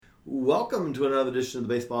Welcome to another edition of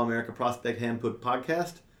the Baseball America Prospect Handbook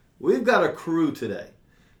Podcast. We've got a crew today.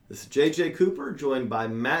 This is J.J. Cooper, joined by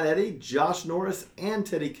Matt Eddy, Josh Norris, and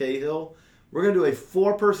Teddy Cahill. We're going to do a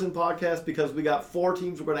four-person podcast because we got four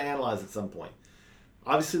teams we're going to analyze at some point.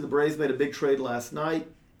 Obviously, the Braves made a big trade last night,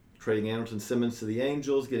 trading Andrelton Simmons to the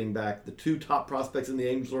Angels, getting back the two top prospects in the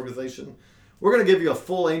Angels organization. We're going to give you a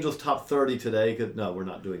full Angels top 30 today. No, we're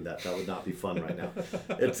not doing that. That would not be fun right now.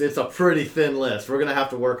 It's a pretty thin list. We're going to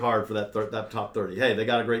have to work hard for that top 30. Hey, they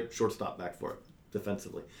got a great shortstop back for it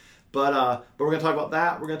defensively. But we're going to talk about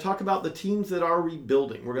that. We're going to talk about the teams that are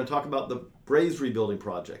rebuilding. We're going to talk about the Braves rebuilding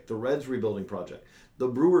project, the Reds rebuilding project, the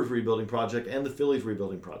Brewers rebuilding project, and the Phillies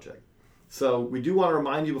rebuilding project. So we do want to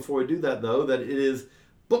remind you before we do that, though, that it is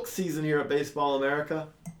book season here at Baseball America.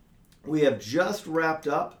 We have just wrapped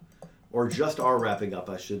up, or just are wrapping up,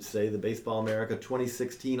 I should say, the Baseball America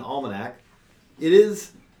 2016 Almanac. It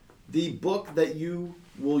is the book that you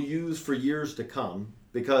will use for years to come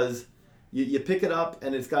because you pick it up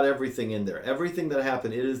and it's got everything in there. Everything that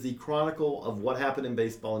happened. It is the chronicle of what happened in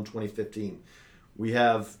baseball in 2015. We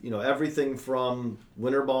have, everything from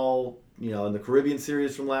winter ball, in the Caribbean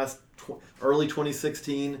series from early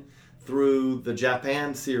 2016 through the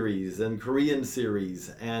Japan series and Korean series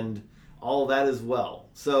and all of that as well.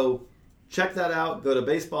 So check that out. Go to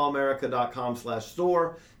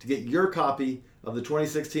baseballamerica.com/store to get your copy of the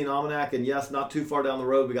 2016 Almanac. And yes, not too far down the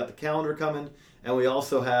road, we got the calendar coming. And we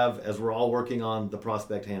also have, as we're all working on, the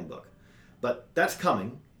Prospect Handbook. But that's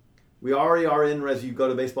coming. We already are in, as you go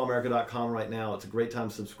to baseballamerica.com right now. It's a great time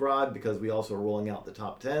to subscribe because we also are rolling out the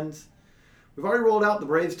top 10s. We've already rolled out the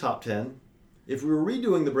Braves top 10. If we were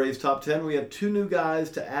redoing the Braves top 10, we have two new guys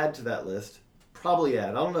to add to that list. Probably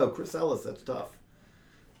add. I don't know. Chris Ellis, that's tough.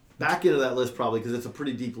 Back into that list probably because it's a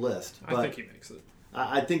pretty deep list. But I think he makes it.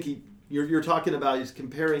 I think you're talking about he's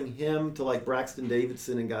comparing him to like Braxton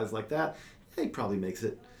Davidson and guys like that. Yeah, he probably makes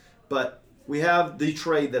it. But we have the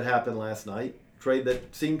trade that happened last night. Trade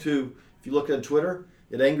that seemed to, if you look at Twitter,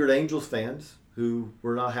 it angered Angels fans who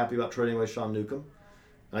were not happy about trading away Sean Newcomb.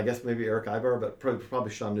 I guess maybe Eric Ibar, but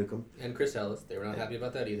probably Sean Newcomb. And Chris Ellis. They were not happy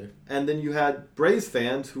about that either. And then you had Braves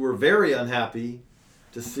fans who were very unhappy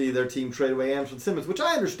to see their team trade away Andrelton Simmons, which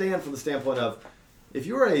I understand from the standpoint of if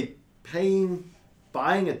you're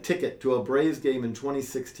buying a ticket to a Braves game in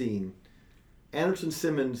 2016, Andrelton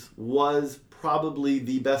Simmons was probably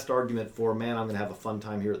the best argument for, man, I'm going to have a fun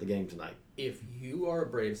time here at the game tonight. If you are a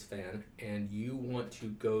Braves fan and you want to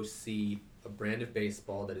go see a brand of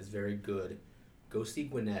baseball that is very good, go see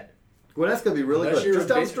Gwinnett. Gwinnett's going to be really good, just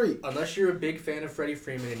down the street. Unless you're a big fan of Freddie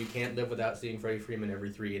Freeman and you can't live without seeing Freddie Freeman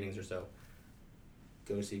every 3 innings or so,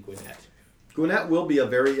 go see Gwinnett. Gwinnett will be a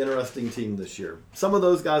very interesting team this year. Some of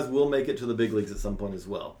those guys will make it to the big leagues at some point as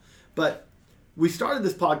well. But we started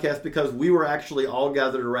this podcast because we were actually all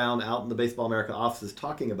gathered around out in the Baseball America offices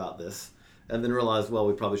talking about this and then realized, well,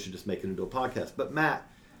 we probably should just make it into a podcast. But Matt,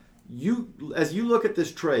 as you look at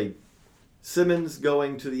this trade, Simmons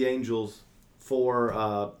going to the Angels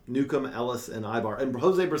for Newcomb, Ellis, and Ibar, and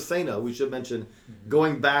Jose Bracena, we should mention,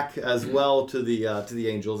 going back as well to the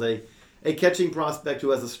Angels, a catching prospect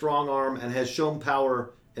who has a strong arm and has shown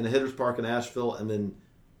power in the Hitter's Park in Asheville, and then,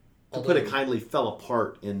 to put it kindly, fell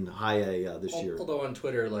apart in High A this year. Although on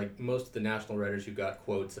Twitter, like most of the national writers who got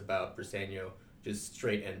quotes about Briseño just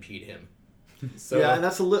straight NP'd him. So, yeah, and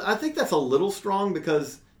I think that's a little strong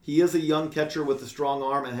because he is a young catcher with a strong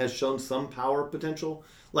arm and has shown some power potential.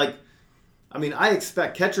 I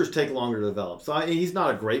expect catchers take longer to develop. So he's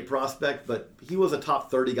not a great prospect, but he was a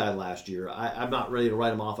top 30 guy last year. I'm not ready to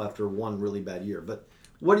write him off after one really bad year. But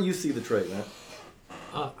what do you see the trade, Matt?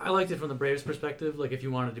 I liked it from the Braves' perspective. Like, if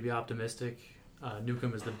you wanted to be optimistic,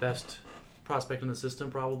 Newcomb is the best prospect in the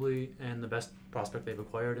system probably, and the best prospect they've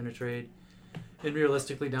acquired in a trade. And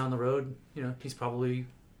realistically, down the road, he's probably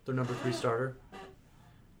their number 3 starter.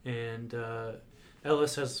 And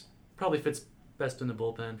Ellis probably fits best in the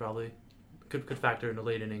bullpen. Probably could factor in a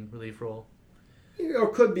late inning relief role. Or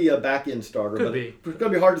could be a back-end starter. Could be. It's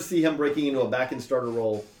going to be hard to see him breaking into a back-end starter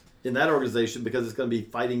role in that organization because it's going to be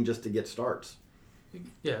fighting just to get starts.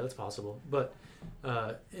 Yeah, that's possible. But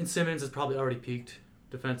and Simmons has probably already peaked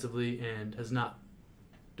defensively and has not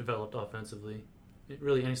developed offensively.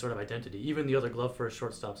 Really any sort of identity. Even the other glove-first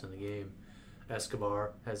shortstops in the game.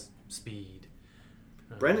 Escobar has speed.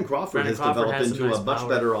 Brandon Crawford has developed into a much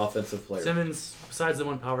better offensive player. Simmons, besides the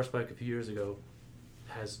one power spike a few years ago,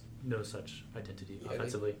 has no such identity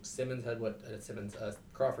offensively. Simmons had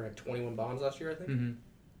Crawford had 21 bombs last year, I think.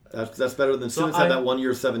 Mm-hmm. That's better than Simmons had that 1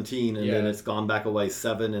 year 17, and then it's gone back away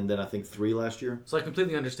 7, and then I think 3 last year. So I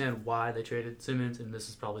completely understand why they traded Simmons, and this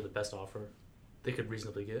is probably the best offer they could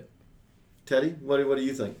reasonably get. Teddy, what do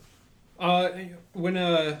you think? When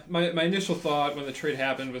my initial thought when the trade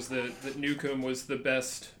happened was that Newcomb was the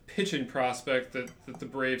best pitching prospect that the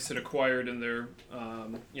Braves had acquired in their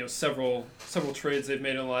several trades they've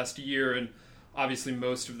made in the last year, and obviously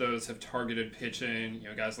most of those have targeted pitching.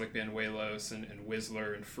 Guys like Banuelos and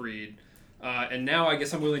Whistler and Fried, and now I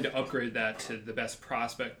guess I'm willing to upgrade that to the best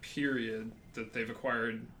prospect period that they've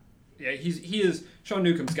acquired. Yeah, he is. Sean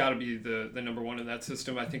Newcomb's got to be the number one in that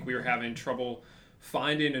system. I think we were having trouble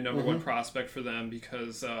finding a number one prospect for them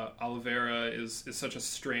because Oliveira is such a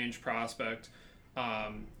strange prospect,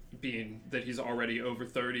 being that he's already over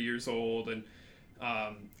 30 years old and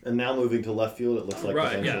now moving to left field. It looks like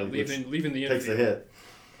right, yeah, leaving the takes a hit.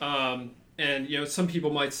 And some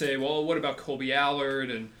people might say, well, what about Colby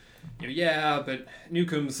Allard? And yeah, but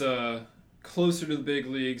Newcomb's closer to the big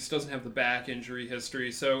leagues, doesn't have the back injury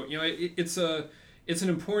history, so it's an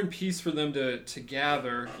important piece for them to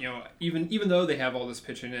gather. Even though they have all this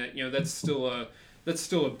pitching in it, that's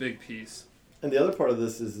still a big piece. And the other part of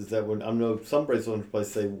this is that when I know some Braves owners probably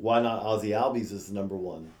say, why not Ozzie Albies as the number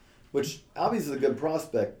one? Which Albies is a good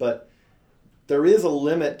prospect, but there is a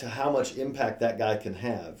limit to how much impact that guy can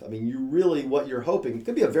have. I mean, what you're hoping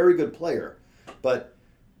could be a very good player, but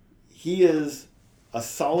he is a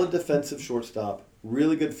solid defensive shortstop,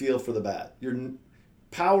 really good feel for the bat.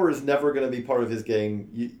 Power is never going to be part of his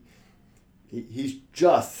game. He's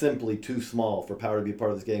just simply too small for power to be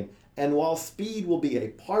part of his game. And while speed will be a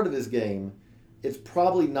part of his game, it's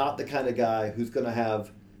probably not the kind of guy whose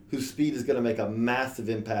speed is going to make a massive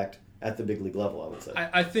impact at the big league level, I would say.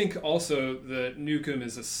 I think also that Newcomb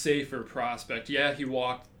is a safer prospect. Yeah, he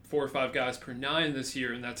walked 4 or 5 guys per 9 this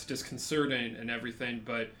year, and that's disconcerting and everything,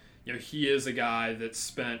 but he is a guy that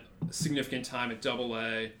spent significant time at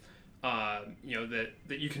Double-A.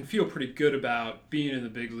 That you can feel pretty good about being in the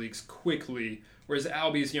big leagues quickly. Whereas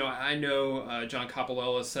Albies, I know John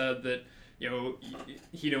Coppolella said that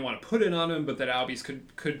he didn't want to put it on him, but that Albies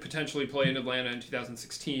could potentially play in Atlanta in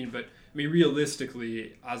 2016. But I mean,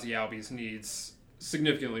 realistically, Ozzie Albies needs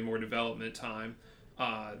significantly more development time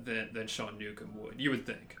than Sean Newcomb would. You would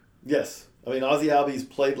think. Yes, I mean Ozzie Albies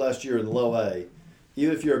played last year in Low A.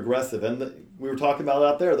 Even if you're aggressive, and we were talking about it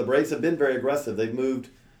out there, the Braves have been very aggressive. They've moved.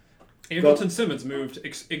 Andrelton Simmons moved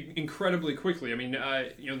incredibly quickly. I mean,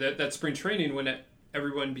 that spring training when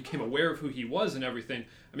everyone became aware of who he was and everything.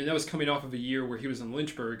 I mean, that was coming off of a year where he was in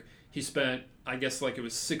Lynchburg. He spent, I guess, like it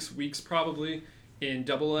was 6 weeks probably in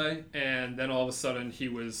Double-A, and then all of a sudden he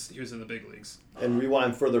was in the big leagues. And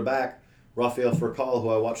rewind further back, Rafael Furcal, who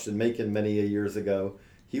I watched in Macon many years ago,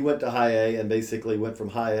 he went to High A and basically went from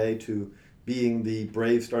High A to being the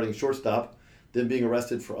Braves starting shortstop, then being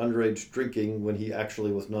arrested for underage drinking when he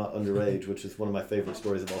actually was not underage, which is one of my favorite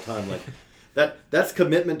stories of all time. Like that's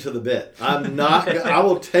commitment to the bit. I'm not. I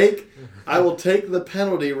will take the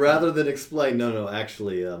penalty rather than explain. No,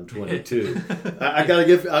 actually, I'm 22. I got to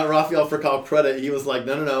give Rafael Furcal credit. He was like,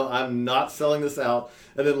 no, I'm not selling this out.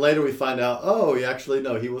 And then later we find out,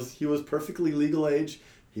 he was perfectly legal age.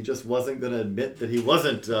 He just wasn't going to admit that he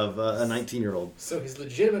wasn't a 19-year-old. So his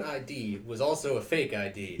legitimate ID was also a fake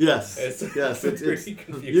ID. Yes. It's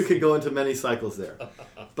you could go into many cycles there.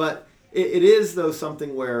 But it is, though,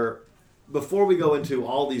 something where, before we go into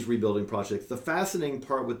all these rebuilding projects, the fascinating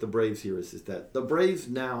part with the Braves here is that the Braves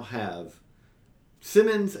now have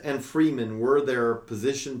Simmons and Freeman were their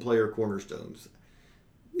position player cornerstones.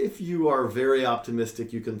 If you are very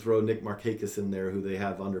optimistic, you can throw Nick Markakis in there, who they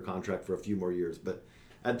have under contract for a few more years. But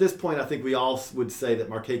at this point, I think we all would say that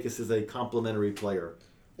Markakis is a complimentary player.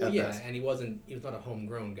 Well, yeah, best. And he was not a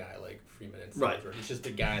homegrown guy like Freeman and Simmons. Right. He's just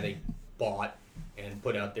a guy they bought and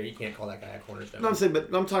put out there. You can't call that guy a cornerstone. No,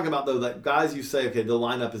 I'm talking about, though, that guys you say, okay, the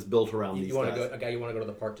lineup is built around these guys. A guy you want to go to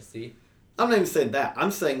the park to see? I'm not even saying that.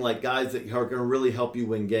 I'm saying like guys that are going to really help you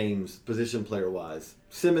win games, position player wise.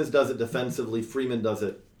 Simmons does it defensively. Freeman does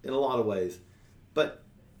it in a lot of ways. But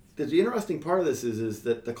the interesting part of this is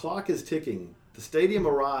that the clock is ticking. The stadium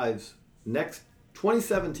arrives next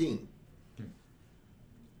 2017.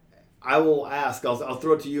 I will ask. I'll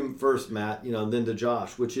throw it to you first, Matt. And then to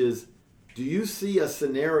Josh, which is, do you see a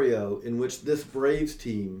scenario in which this Braves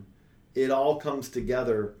team, it all comes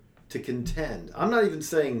together to contend? I'm not even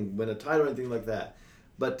saying win a title or anything like that,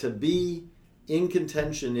 but to be in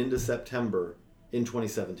contention into September in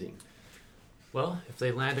 2017. Well, if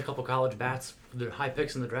they land a couple college bats, they're high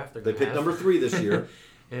picks in the draft. They picked number 3 this year,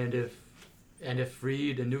 and if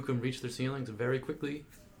Reed and Newcomb reach their ceilings very quickly,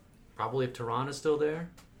 probably if Tehran is still there.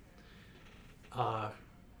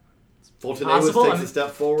 Fulton Davis takes a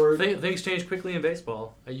step forward. Things change quickly in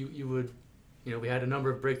baseball. You would, we had a number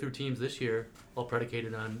of breakthrough teams this year, all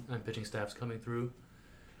predicated on pitching staffs coming through.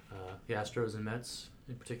 The Astros and Mets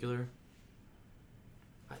in particular.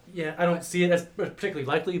 Yeah, I don't see it as particularly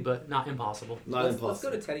likely, but not impossible. Not Let's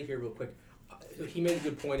impossible. go to Teddy here real quick. He made a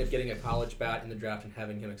good point of getting a college bat in the draft and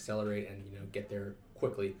having him accelerate and get there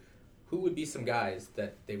quickly. Who would be some guys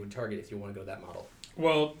that they would target if you want to go that model?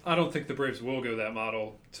 Well, I don't think the Braves will go that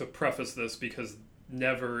model, to preface this, because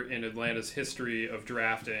never in Atlanta's history of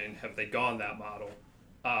drafting have they gone that model.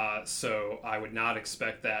 So I would not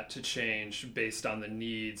expect that to change based on the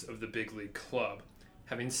needs of the big league club.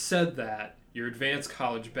 Having said that, your advanced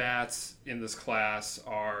college bats in this class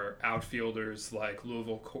are outfielders like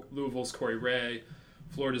Louisville's Corey Ray,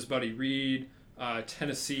 Florida's Buddy Reed,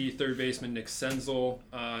 Tennessee third baseman Nick Senzel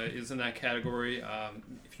is in that category.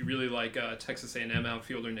 If you really like Texas A&M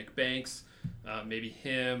outfielder Nick Banks, maybe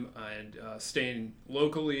him. And staying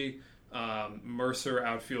locally, Mercer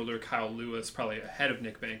outfielder Kyle Lewis, probably ahead of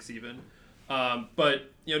Nick Banks even.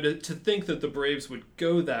 But to think that the Braves would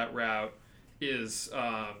go that route is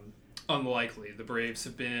unlikely. The Braves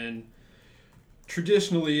have been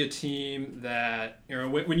traditionally a team that,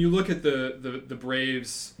 when you look at the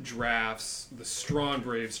Braves drafts, the strong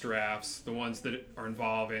Braves drafts, the ones that are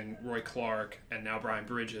involving Roy Clark and now Brian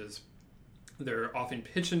Bridges, they're often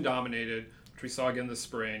pitching dominated, which we saw again this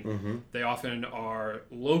spring. Mm-hmm. They often are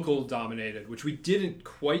local dominated, which we didn't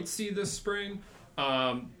quite see this spring,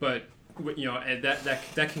 but and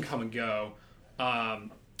that can come and go.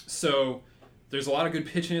 So there's a lot of good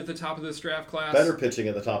pitching at the top of this draft class. Better pitching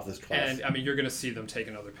at the top of this class. And, you're going to see them take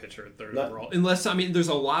another pitcher at third overall. Unless, there's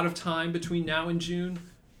a lot of time between now and June,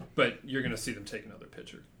 but you're going to see them take another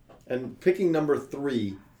pitcher. And picking number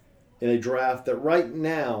 3 in a draft that right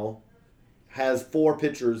now has 4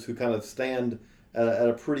 pitchers who kind of stand at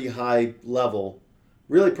a pretty high level.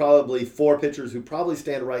 Really probably 4 pitchers who probably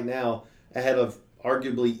stand right now ahead of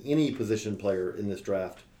arguably any position player in this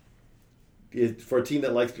draft. For a team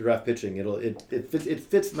that likes to draft pitching, it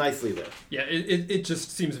fits nicely there. Yeah, it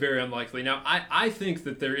just seems very unlikely. Now, I think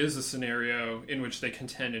that there is a scenario in which they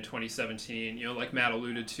contend in 2017. Like Matt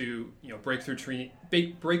alluded to,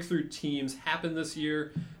 breakthrough teams happen this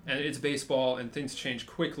year, and it's baseball, and things change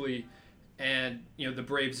quickly. And the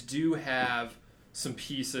Braves do have some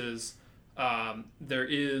pieces.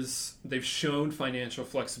 They've shown financial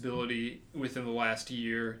flexibility within the last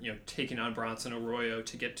year, taking on Bronson Arroyo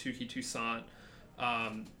to get Touki Toussaint.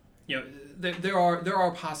 There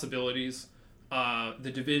are possibilities.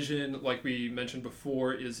 The division, like we mentioned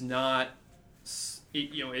before, is not,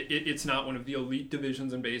 it's not one of the elite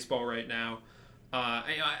divisions in baseball right now.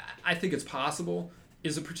 I think it's possible.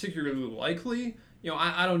 Is it particularly likely?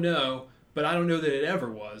 I don't know. But I don't know that it ever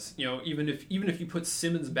was. Even if you put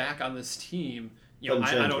Simmons back on this team,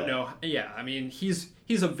 I don't know. Yeah, he's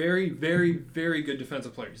a very, very, very good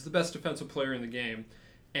defensive player. He's the best defensive player in the game,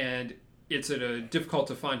 and it's at a difficult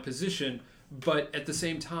to find position. But at the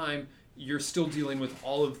same time, you're still dealing with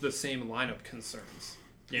all of the same lineup concerns.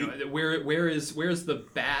 Where is the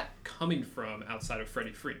bat coming from outside of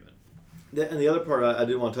Freddie Freeman? And the other part I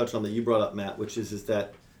did want to touch on that you brought up, Matt, which is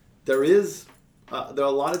that there are a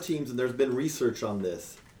lot of teams, and there's been research on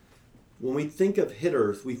this. When we think of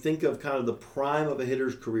hitters, we think of kind of the prime of a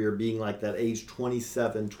hitter's career being like that age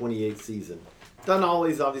 27, 28 season. Doesn't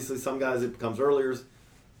always, obviously, some guys it comes earlier.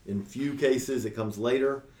 In few cases, it comes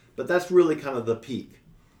later. But that's really kind of the peak.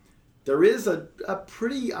 There is a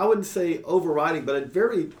pretty, I wouldn't say overriding, but a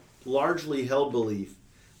very largely held belief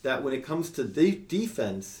that when it comes to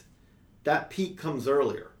defense, that peak comes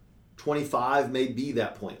earlier. 25 may be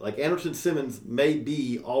that point. Like Anderson Simmons may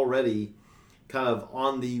be already kind of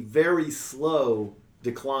on the very slow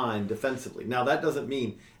decline defensively. Now that doesn't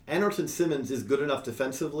mean Anderson Simmons is good enough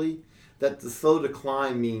defensively that the slow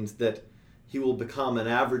decline means that he will become an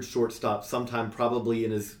average shortstop sometime probably in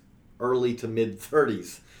his early to mid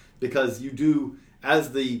 30s. Because you do,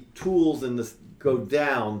 as the tools in this go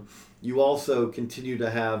down, you also continue to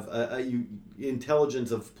have intelligence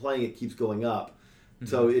of playing it keeps going up.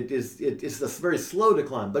 So it's a very slow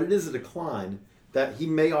decline, but it is a decline that he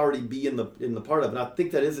may already be in the part of. And I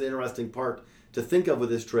think that is an interesting part to think of with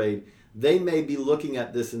this trade. They may be looking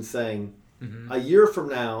at this and saying, a year from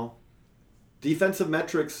now, defensive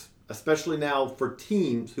metrics, especially now for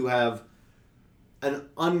teams who have an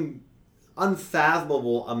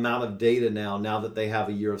unfathomable amount of data now that they have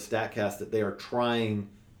a year of StatCast that they are trying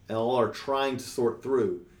to sort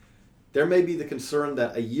through. There may be the concern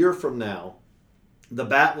that a year from now, the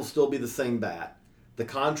bat will still be the same bat. The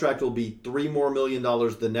contract will be $3 more million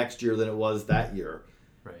the next year than it was that year.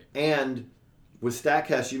 Right. And with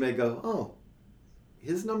StatCast, you may go, oh,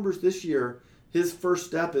 his numbers this year, his first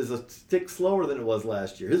step is a tick slower than it was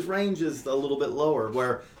last year. His range is a little bit lower,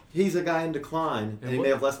 where he's a guy in decline and he may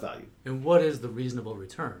have less value. And what is the reasonable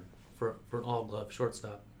return for an all-glove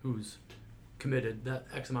shortstop who's committed that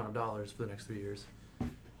X amount of dollars for the next 3 years.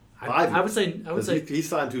 I would say he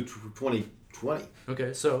signed to 2020.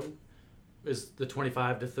 Okay, so is the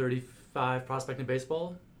 25 to 35 prospect in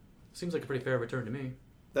baseball? Seems like a pretty fair return to me.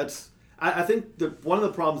 I think one of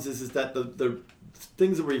the problems is that the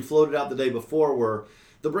things that were floated out the day before were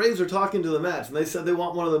the Braves are talking to the Mets, and they said they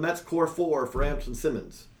want one of the Mets core 4 for Anderson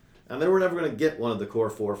Simmons. And they were never going to get one of the core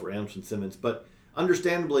 4 for Anderson Simmons. But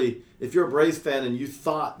understandably, if you're a Braves fan and you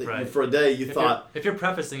thought that for a day if you're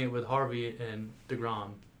prefacing it with Harvey and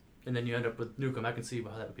DeGrom, and then you end up with Newcomb, I can see how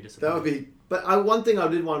that would be disappointing. That would be. But one thing I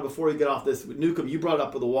did want before we get off this with Newcomb, you brought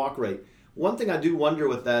up with the walk rate. One thing I do wonder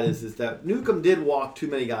with that is that Newcomb did walk too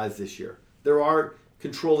many guys this year. There are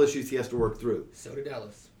control issues he has to work through. So did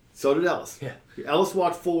Ellis. Yeah. Ellis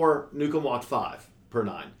walked 4, Newcomb walked 5 per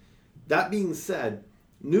 9. That being said,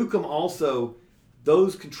 Newcomb also,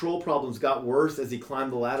 those control problems got worse as he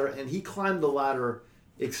climbed the ladder, and he climbed the ladder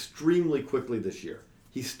extremely quickly this year.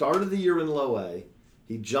 He started the year in low A,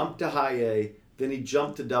 he jumped to high A, then he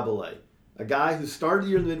jumped to double A. A guy who started the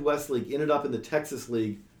year in the Midwest League ended up in the Texas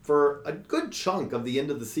League for a good chunk of the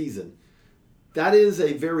end of the season. That is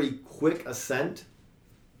a very quick ascent,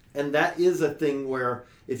 and that is a thing where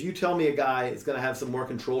if you tell me a guy is going to have some more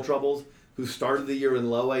control troubles who started the year in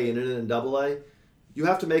low A and ended in double A, you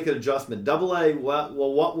have to make an adjustment. Double A,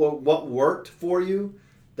 what worked for you,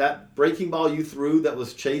 that breaking ball you threw that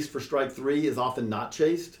was chased for strike 3 is often not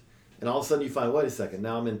chased. And all of a sudden you find, wait a second,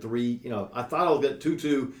 now I'm in 3. I thought I was going to get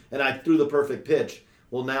 2-2 and I threw the perfect pitch.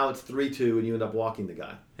 Well, now it's 3-2 and you end up walking the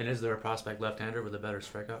guy. And is there a prospect left-hander with a better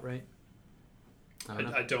strikeout rate?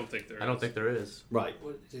 I don't think there is. I don't think there is. Right.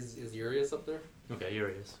 Is Urias up there? Okay,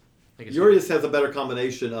 Urias. Urias has a better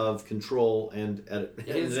combination of control and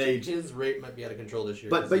age. His rate might be out of control this year.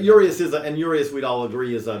 But Urias Urias we'd all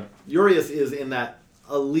agree Urias is in that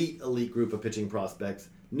elite group of pitching prospects.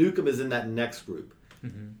 Newcomb is in that next group.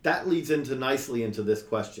 Mm-hmm. That leads nicely into this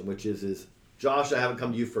question, which is Josh, I haven't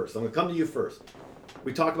come to you first. I'm going to come to you first.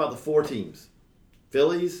 We talked about the 4 teams: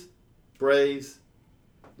 Phillies, Braves,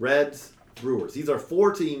 Reds, Brewers. These are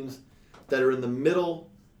 4 teams that are in the middle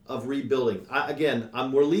of rebuilding.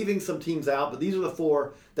 We're leaving some teams out, but these are the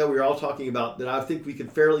 4 that we're all talking about that I think we can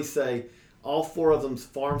fairly say all 4 of them's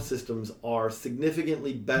farm systems are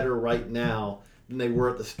significantly better right now than they were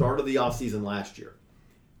at the start of the offseason last year.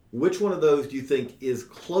 Which one of those do you think is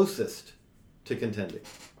closest to contending?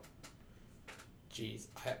 Jeez,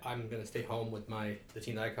 I'm going to stay home with the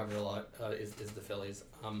team that I cover a lot is the Phillies.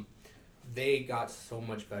 They got so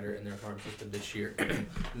much better in their farm system this year.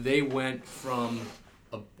 They went from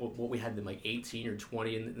what we had them like 18 or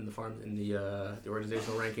 20 in the farm in the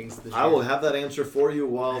organizational rankings this year. I will have that answer for you.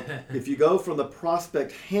 Well, if you go from the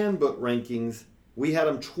prospect handbook rankings, we had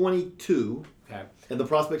them 22 in the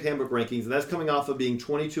prospect handbook rankings, and that's coming off of being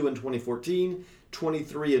 22 in 2014,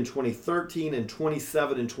 23 in 2013, and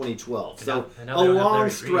 27 in 2012. So a long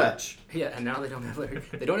stretch. Yeah, and now they don't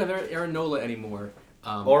have Aaron Nola anymore.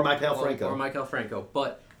 Or Michael Franco.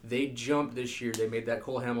 But they jumped this year. They made that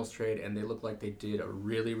Cole Hamels trade, and they look like they did a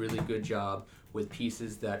really, really good job with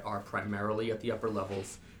pieces that are primarily at the upper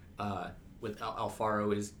levels. With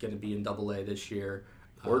Alfaro is going to be in Double A this year.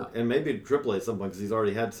 And maybe Triple A at some point because he's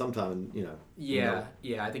already had some time. Yeah.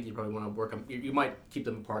 I think you probably want to work on. You might keep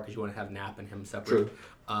them apart because you want to have Knapp and him separate.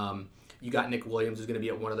 True. You got Nick Williams who's going to be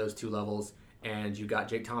at one of those 2 levels, and you got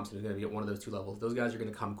Jake Thompson who's going to be at one of those 2 levels. Those guys are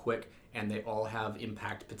going to come quick, and they all have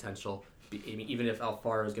impact potential. Even if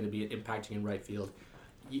Alfaro is going to be impacting in right field,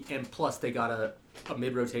 and plus they got a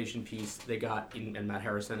mid-rotation piece. They got in Matt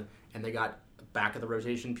Harrison, and they got a back of the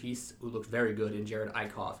rotation piece who looked very good in Jared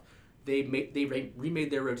Eichhoff. They remade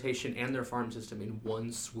their rotation and their farm system in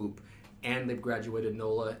one swoop, and they've graduated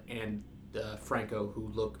Nola and Franco, who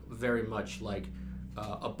look very much like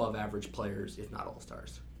above-average players, if not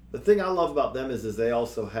all-stars. The thing I love about them is they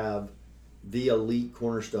also have the elite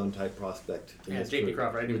cornerstone type prospect. J.P.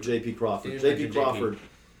 Crawford. J.P. Crawford.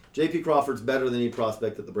 J.P. Crawford's better than any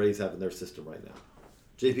prospect that the Braves have in their system right now.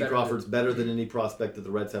 J.P. Crawford's better than any prospect that the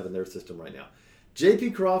Reds have in their system right now.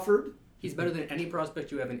 J.P. Crawford. He's better than any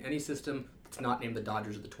prospect you have in any system that's not named the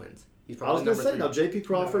Dodgers or the Twins. He's I probably was going to say, now J.P.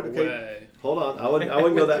 Crawford, No way. Hold on. I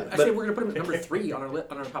wouldn't go that. Actually, we're going to put him at number 3 on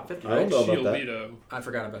our top 50. I don't know about that. Giolito. I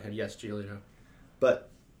forgot about him. Yes, Giolito. But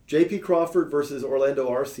J.P. Crawford versus Orlando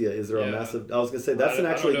Arcia, is there a massive... I was going to say, that's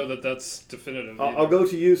I don't know that that's definitive. I'll go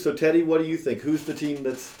to you. So, Teddy, what do you think? Who's the team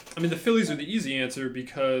that's... I mean, the Phillies are the easy answer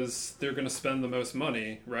because they're going to spend the most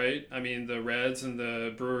money, right? I mean, the Reds and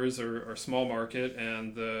the Brewers are small market,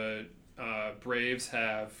 and the Braves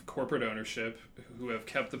have corporate ownership who have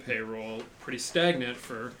kept the payroll pretty stagnant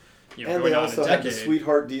for going And they on also a had decade. the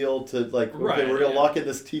sweetheart deal to like, okay, Right, we're going to yeah. lock in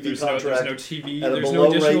this TV contract. There's no TV. at a There's below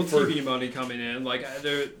no additional rate for- TV money coming in. Like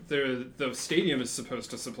the stadium is supposed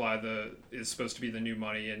to supply is supposed to be the new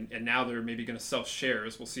money, and now they're maybe going to sell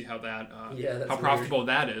shares. We'll see how that That's how profitable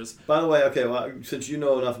that is. By the way, okay, well, since you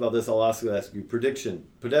know enough about this, I'll ask you prediction: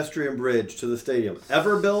 pedestrian bridge to the stadium,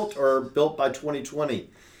 ever built or built by 2020?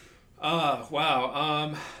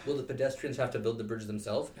 Wow. Will the pedestrians have to build the bridge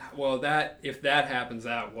themselves? Well, if that happens,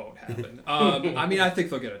 that won't happen. I mean, I think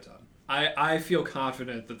they'll get it done. I feel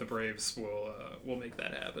confident that the Braves will make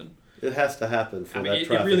that happen. It has to happen for I mean, that it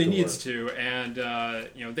traffic really to needs work. to,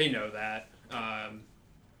 and they know that.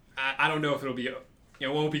 I don't know if it'll be, it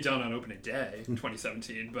won't be done on opening day,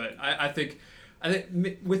 2017, but I think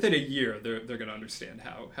within a year they're going to understand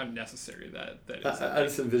how necessary that is. I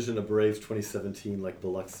just envision a Braves 2017 like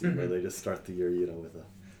Biloxi, where they just start the year, with a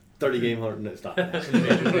 30-game hundred. No, it's not.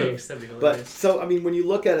 Major leagues, that'd be But hilarious. so I mean, when you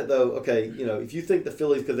look at it though, okay, if you think the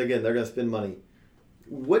Phillies, because again they're going to spend money,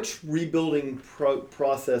 which rebuilding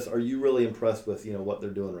process are you really impressed with? What they're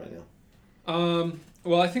doing right now.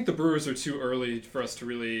 Well, I think the Brewers are too early for us to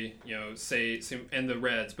really, say, and the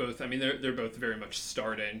Reds both. I mean, they're both very much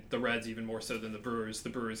starting. The Reds even more so than the Brewers. The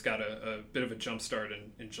Brewers got a bit of a jump start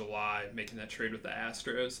in July, making that trade with the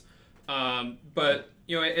Astros. But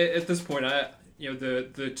at this point,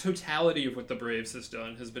 the totality of what the Braves has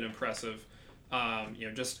done has been impressive.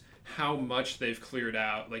 Just how much they've cleared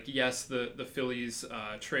out. Like, yes, the Phillies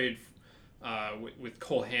trade with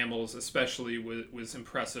Cole Hamels especially was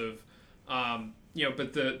impressive.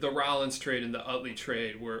 But the Rollins trade and the Utley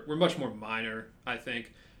trade were much more minor, I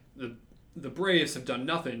think. The Braves have done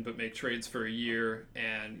nothing but make trades for a year,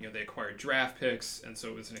 and they acquired draft picks, and so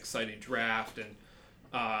it was an exciting draft, and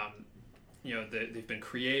they've been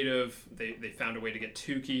creative. They found a way to get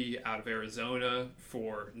Tukey out of Arizona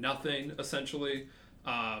for nothing, essentially.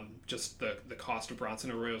 Just the cost of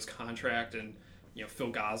Bronson Arroyo's contract, and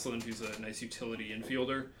Phil Gosselin, who's a nice utility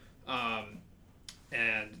infielder.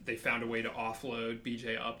 And they found a way to offload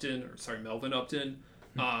Melvin Upton.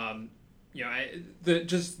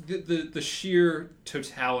 The sheer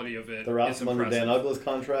totality of it They're out is from under impressive. Dan Uggla's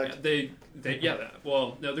contract. They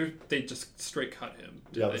just straight cut him.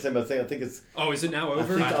 Yeah, the same thing. I think it's. Oh, is it now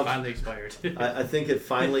over? think I'll- Finally expired. I think it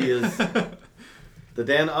finally is. The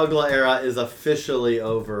Dan Uggla era is officially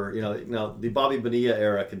over. The Bobby Bonilla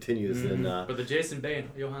era continues. But the Jason Bay and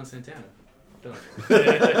Johan Santana.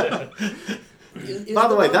 By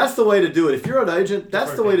the way, that's the way to do it. If you're an agent,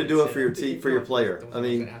 that's the way to do it for your for your player. I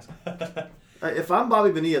mean, if I'm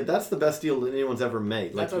Bobby Bonilla, that's the best deal that anyone's ever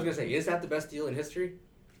made. That's what I was going to say. Is that the best deal in history?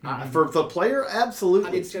 For the player, absolutely.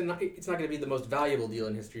 I mean, it's not going to be the most valuable deal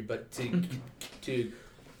in history, but to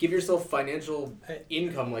give yourself financial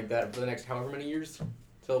income like that for the next however many years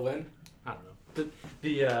till when? I don't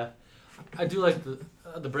know. I do like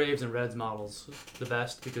the Braves and Reds models the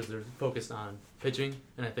best because they're focused on pitching,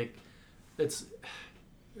 and I think it's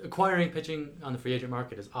acquiring pitching on the free agent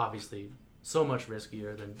market is obviously so much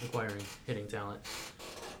riskier than acquiring hitting talent.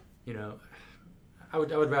 I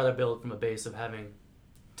would rather build from a base of having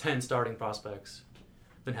 10 starting prospects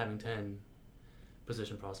than having 10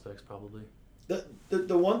 position prospects, probably.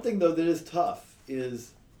 The one thing though that is tough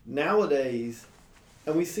is nowadays,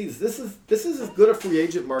 and we see this is as good a free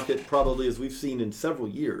agent market probably as we've seen in several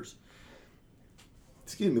years.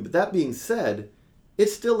 Excuse me, but that being said, it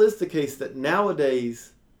still is the case that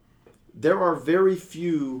nowadays there are very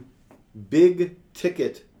few big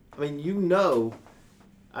ticket. I mean,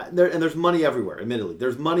 and there's money everywhere. Admittedly,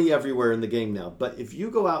 there's money everywhere in the game now. But if you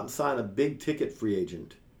go out and sign a big ticket free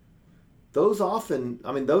agent, those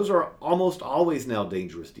are almost always now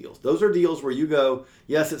dangerous deals. Those are deals where you go,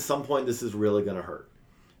 yes, at some point this is really going to hurt.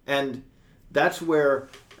 And that's where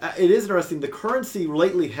it is interesting. The currency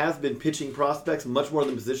lately has been pitching prospects much more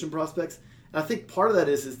than position prospects. And I think part of that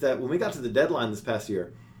is that when we got to the deadline this past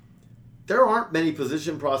year, there aren't many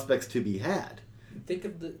position prospects to be had. Think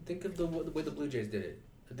of the way the Blue Jays did it.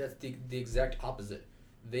 That's the exact opposite.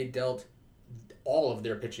 They dealt all of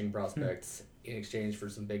their pitching prospects in exchange for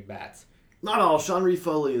some big bats. Not all. Sean Reed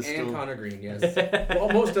Foley is And still... Connor Green, yes. Well,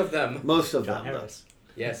 most of them. Most of John them. Harris.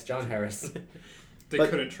 Yes, John Harris. They But-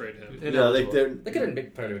 couldn't trade him. No, They couldn't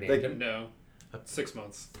make part of They- him. No. 6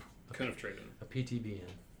 months. Couldn't have traded him. A PTBN.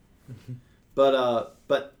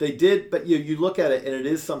 But they did. But you look at it, and it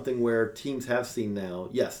is something where teams have seen now.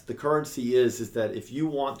 Yes, the currency is that if you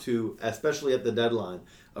want to, especially at the deadline,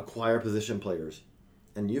 acquire position players,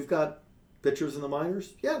 and you've got pitchers in the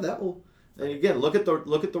minors, yeah, that will. And again, look at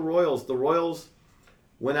the Royals. The Royals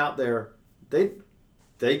went out there.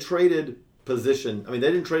 They traded position. I mean,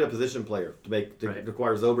 they didn't trade a position player to Right.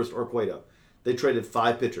 acquire Zobrist or Cueto. They traded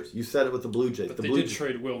 5 pitchers. You said it with the Blue Jays. But the they Blue did Jays.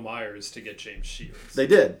 trade Will Myers to get James Shields. They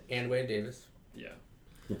did. And Wade Davis. Yeah.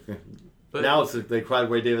 But Now they cried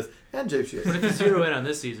Wade Davis and James Shields. But if you zero in on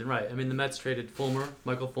this season, right? I mean, the Mets traded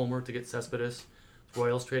Michael Fulmer to get Cespedes.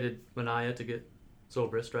 Royals traded Manaea to get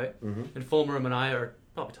Zobrist, right? Mm-hmm. And Fulmer and Manaea are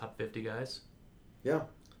probably top 50 guys. Yeah.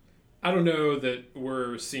 I don't know that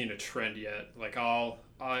we're seeing a trend yet. Like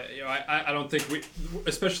I don't think we,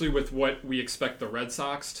 especially with what we expect the Red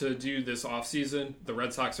Sox to do this offseason, the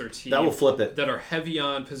Red Sox are a team That will flip it. that are heavy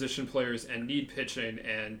on position players and need pitching,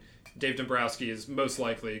 and Dave Dombrowski is most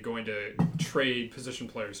likely going to trade position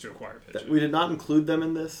players to acquire pitching. We did not include them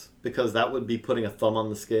in this because that would be putting a thumb on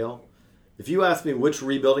the scale. If you ask me which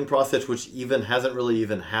rebuilding process, which even hasn't really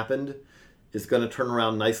even happened, is going to turn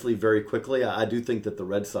around nicely very quickly, I do think that the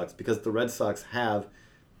Red Sox, because the Red Sox have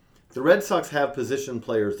position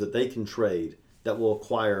players that they can trade that will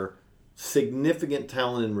acquire significant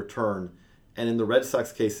talent in return. And in the Red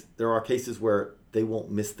Sox case, there are cases where they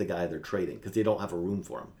won't miss the guy they're trading because they don't have a room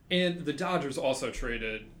for him. And the Dodgers also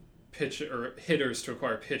traded hitters to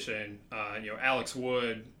acquire pitching. Alex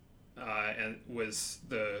Wood and was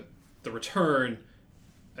the return.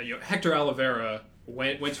 Hector Oliveira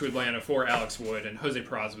went to Atlanta for Alex Wood, and Jose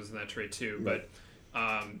Peraza was in that trade too. But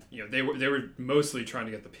they were mostly trying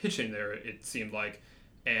to get the pitching there, it seemed like.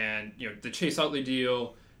 And the Chase Utley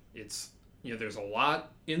deal, there's a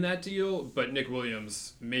lot in that deal, but Nick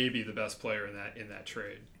Williams may be the best player in that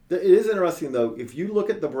trade. It is interesting, though. If you look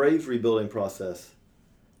at the Braves rebuilding process,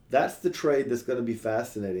 that's the trade that's going to be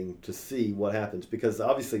fascinating to see what happens, because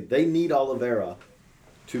obviously they need Oliveira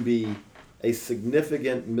to be a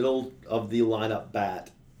significant middle-of-the-lineup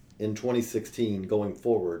bat in 2016 going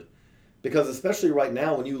forward. Because especially right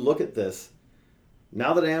now, when you look at this,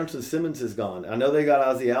 now that Anderson Simmons is gone, I know they got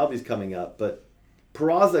Ozzie Albies coming up, but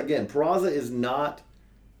Peraza is not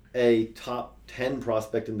a top 10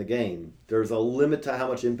 prospect in the game. There's a limit to how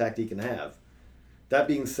much impact he can have. That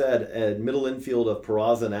being said, a middle infield of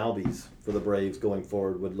Peraza and Albies for the Braves going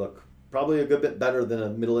forward would look probably a good bit better than a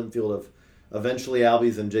middle infield of eventually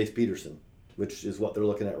Albies and Jace Peterson, which is what they're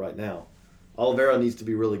looking at right now. Oliveira needs to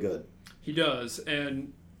be really good. He does,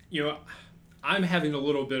 and I'm having a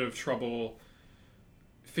little bit of trouble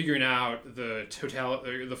figuring out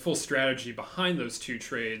the full strategy behind those two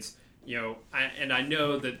trades. I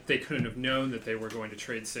know that they couldn't have known that they were going to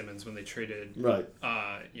trade Simmons when they traded. Right.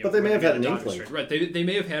 But they may have had an inkling. Right. They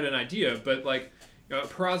may have had an idea, but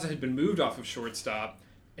Peraza had been moved off of shortstop,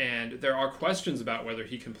 and there are questions about whether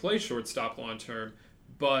he can play shortstop long term.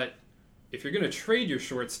 But if you're going to trade your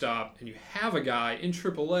shortstop and you have a guy in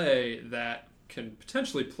AAA that can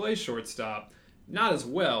potentially play shortstop, not as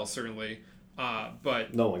well certainly,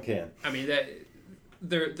 but no one can. I mean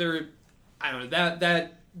they're I don't know,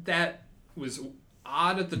 that was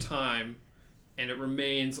odd at the time, and it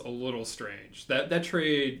remains a little strange. That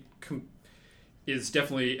trade is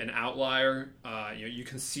definitely an outlier. You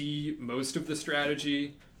can see most of the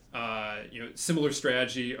strategy, similar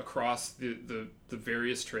strategy across the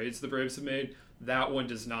various trades the Braves have made. That one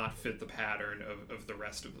does not fit the pattern of the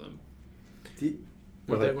rest of them.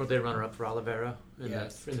 Weren't they runner-up for Oliveira in the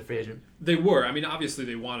free agent? They were. I mean, obviously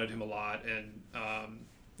they wanted him a lot, and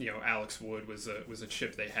Alex Wood was a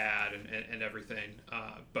chip they had and everything.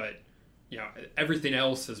 But everything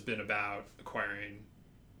else has been about acquiring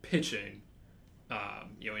pitching.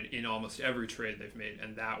 In almost every trade they've made,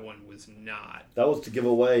 and that one was not. That was to give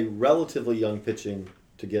away relatively young pitching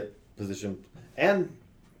to get position, and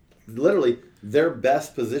literally their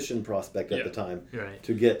best position prospect at the time. Right.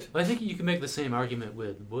 To get. But I think you can make the same argument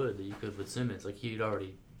with Wood that you could with Simmons. Like, he'd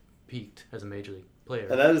already peaked as a major league player.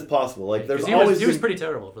 And that is possible. Like, there's he always was pretty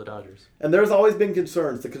terrible for the Dodgers. And there's always been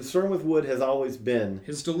concerns. The concern with Wood has always been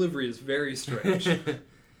his delivery is very strange.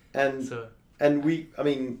 And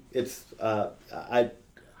it's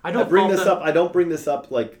I don't bring this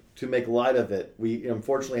up like to make light of it. We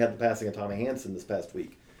unfortunately had the passing of Tommy Hanson this past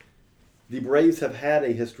week. The Braves have had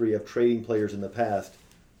a history of trading players in the past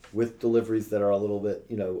with deliveries that are a little bit,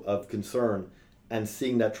 of concern, and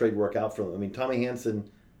seeing that trade work out for them. I mean, Tommy Hanson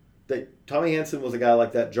was a guy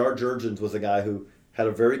like that. Jar Jurgens was a guy who had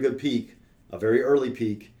a very good peak, a very early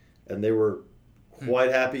peak, and they were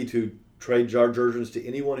quite happy to trade Jar Jurgens to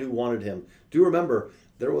anyone who wanted him. Do remember,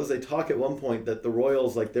 there was a talk at one point that the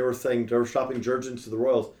Royals, they were saying they were shopping Jurgens to the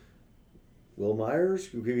Royals. Will Myers?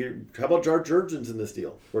 How about Jar Jurgens in this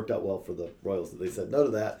deal? Worked out well for the Royals. They said no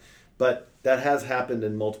to that. But that has happened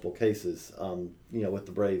in multiple cases, with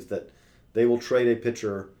the Braves, that they will trade a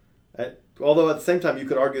pitcher. Although at the same time, you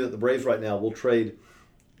could argue that the Braves right now will trade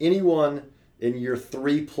anyone in year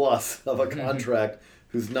 3+ of a contract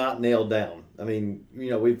who's not nailed down. I mean,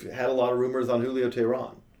 we've had a lot of rumors on Julio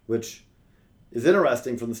Teheran, which is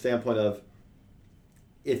interesting from the standpoint of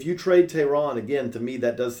if you trade Teheran, again, to me,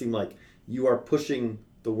 that does seem like you are pushing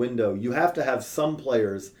the window. You have to have some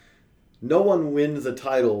players. No one wins a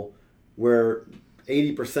title where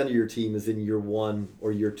 80% of your team is in year 1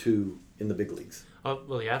 or year 2 in the big leagues. Oh,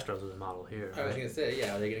 well, the Astros are the model here. I was going to say,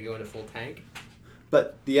 are they going to go into full tank?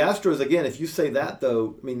 But the Astros, again, if you say that,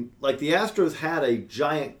 though, I mean, like the Astros had a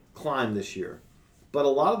giant climb this year. But a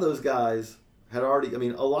lot of those guys had already,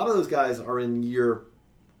 a lot of those guys are in year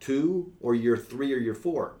 2 or year 3 or year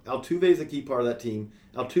 4. Altuve's a key part of that team.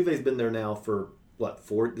 Altuve's been there now for,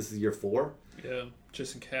 4? This is year 4? Yeah,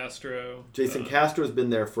 Jason Castro. Castro's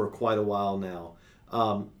been there for quite a while now.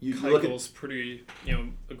 You look Keuchel's pretty,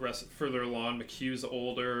 aggressive further along. McHugh's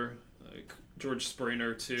older. George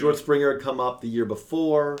Springer, too. George Springer had come up the year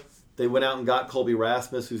before. They went out and got Colby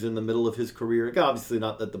Rasmus, who's in the middle of his career. Obviously,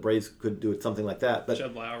 not that the Braves could do it something like that. But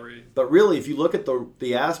Jed Lowry. But really, if you look at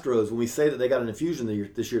the Astros, when we say that they got an infusion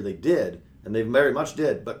this year, they did. And they very much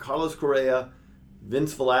did. But Carlos Correa,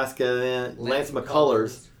 Vince Velasquez, Lance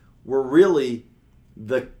McCullers were really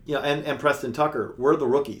and Preston Tucker were the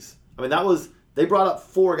rookies. I mean, they brought up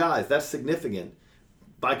 4 guys. That's significant.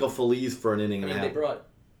 Michael Feliz for an inning and a half.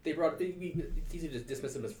 It's easy to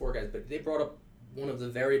dismiss them as 4 guys, but they brought up one of the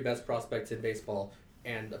very best prospects in baseball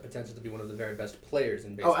and a potential to be one of the very best players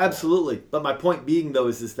in baseball. Oh, absolutely. But my point being, though,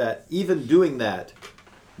 is that even doing that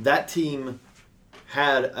team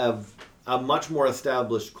had a much more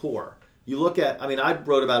established core. You look at, I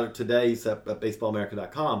wrote about it today at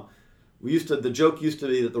BaseballAmerica.com. The joke used to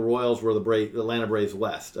be that the Royals were the Atlanta Braves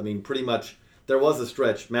West. Pretty much there was a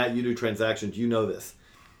stretch. Matt, you do transactions, you know this.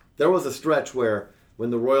 There was a stretch where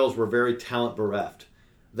when the Royals were very talent bereft,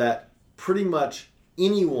 that pretty much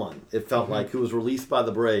anyone, it felt like, who was released by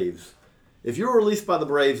the Braves, if you were released by the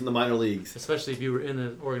Braves in the minor leagues... Especially if you were in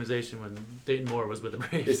the organization when Dayton Moore was with the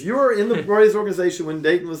Braves. If you were in the Braves organization when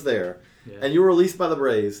Dayton was there, and you were released by the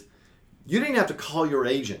Braves, you didn't have to call your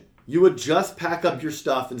agent. You would just pack up your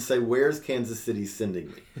stuff and say, where's Kansas City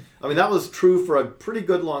sending me? That was true for a pretty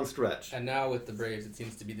good long stretch. And now with the Braves, it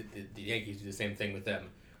seems to be the Yankees do the same thing with them.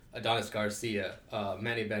 Adonis Garcia,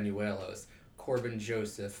 Manny Banuelos, Corbin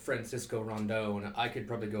Joseph, Francisco Rondon. I could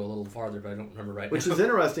probably go a little farther, but I don't remember right now. Which is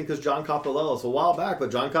interesting because John Coppolello, it's a while back,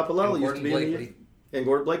 but John Coppolello used to be and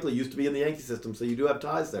Gordon Blakely used to be in the Yankee system, so you do have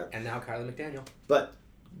ties there. And now Kylie McDaniel. But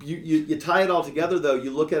you tie it all together, though.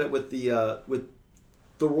 You look at it with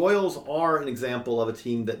the Royals are an example of a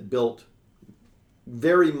team that built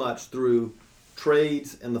very much through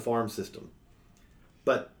trades and the farm system.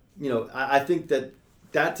 But I think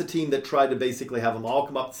that's a team that tried to basically have them all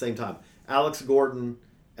come up at the same time. Alex Gordon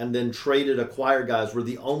and then acquired guys were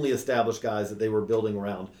the only established guys that they were building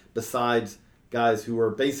around, besides guys who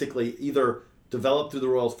were basically either developed through the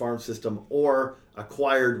Royals farm system or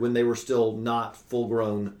acquired when they were still not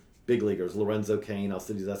full-grown big leaguers, Lorenzo Cain,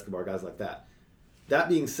 Alcides Escobar, guys like that. That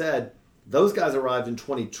being said, those guys arrived in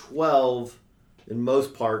 2012, in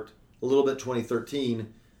most part, a little bit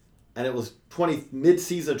 2013, and it was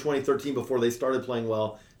mid-season of 2013 before they started playing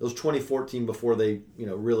well. It was 2014 before they,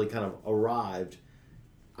 really kind of arrived.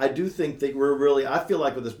 I do think that I feel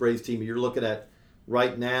like with this Braves team, you're looking at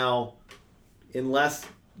right now, unless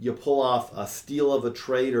you pull off a steal of a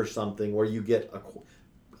trade or something where you get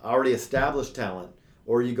already established talent,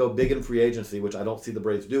 or you go big in free agency, which I don't see the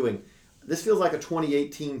Braves doing. This feels like a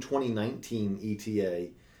 2018-2019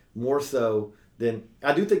 ETA, more so than...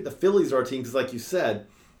 I do think the Phillies are a team, because like you said,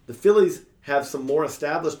 the Phillies have some more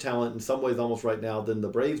established talent in some ways almost right now than the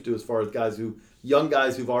Braves do, as far as young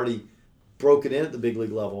guys who've already broken in at the big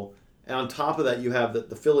league level. And on top of that, you have that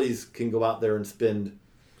the Phillies can go out there and spend...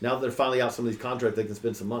 Now that they're finally out some of these contracts, they can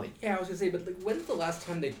spend some money. Yeah, I was going to say, but when's the last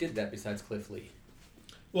time they did that besides Cliff Lee?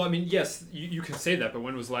 Well, yes, you can say that, but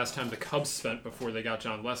when was the last time the Cubs spent before they got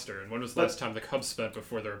John Lester? And when was the last time the Cubs spent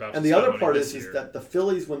before they're about to spend money? And the other part is that the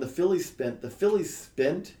Phillies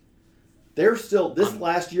spent, they're still,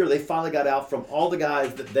 last year, they finally got out from all the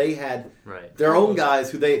guys that they had, their own guys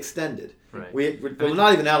who they extended. Right. We're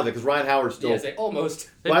not even out of it because Ryan Howard's still... Yeah, almost.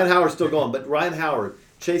 Ryan Howard's still going, but Ryan Howard,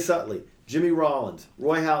 Chase Utley, Jimmy Rollins,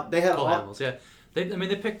 Roy Howard, they had Cole Hamels, yeah. They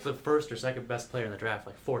picked the first or second best player in the draft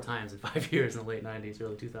 4 times in 5 years in the late 90s,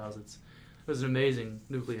 early 2000s. It was an amazing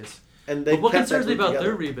nucleus. And but what concerns me about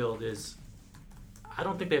their rebuild is I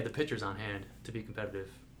don't think they have the pitchers on hand to be competitive.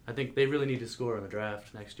 I think they really need to score in the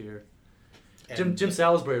draft next year. Jim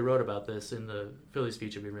Salisbury wrote about this in the Phillies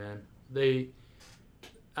feature we ran.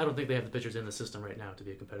 I don't think they have the pitchers in the system right now to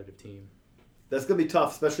be a competitive team. That's going to be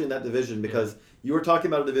tough, especially in that division, because you were talking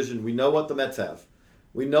about a division. We know what the Mets have.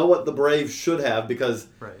 We know what the Braves should have because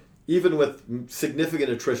Right. even with significant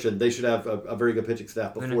attrition, they should have a very good pitching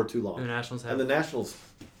staff before too long. And the Nationals have And the Nationals,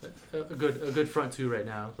 a good front two right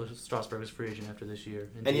now. Strasburg is free agent after this year.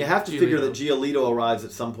 and you have to figure that Giolito arrives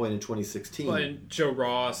at some point in 2016. Well, and Joe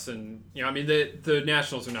Ross, and I mean the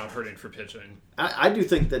Nationals are not hurting for pitching. I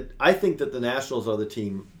think that the Nationals are the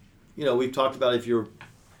team. We've talked about if you're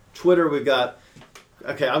Twitter, we've got.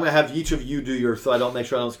 Okay, I'm gonna have each of you do yours so I don't make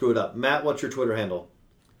sure I don't screw it up. Matt, what's your Twitter handle?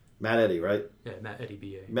 Matt Eddy, right? Yeah, Matt Eddy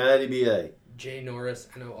BA. Matt Eddy BA. J Norris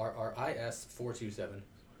NORRIS 427.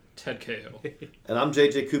 Ted Cahill. And I'm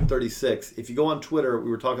JJ Coop 36. If you go on Twitter,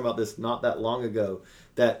 we were talking about this not that long ago.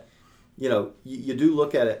 That you do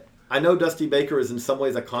look at it. I know Dusty Baker is in some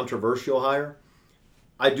ways a controversial hire.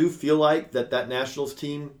 I do feel like that Nationals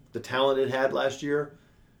team, the talent it had last year,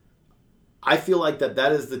 I feel like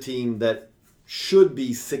that is the team that should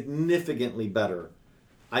be significantly better.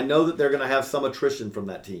 I know that they're going to have some attrition from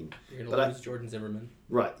that team. You're going to lose Jordan Zimmerman.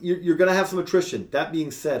 Right. You're going to have some attrition. That being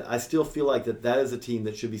said, I still feel like that is a team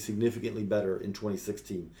that should be significantly better in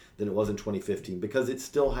 2016 than it was in 2015 because it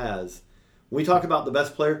still has, when we talk about the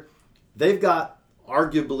best player, they've got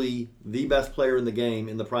arguably the best player in the game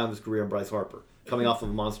in the prime of his career, Bryce Harper, coming off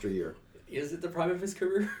of a monster year. Is it the prime of his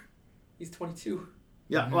career? He's 22.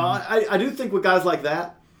 Yeah, well, I do think with guys like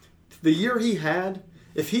that, the year he had,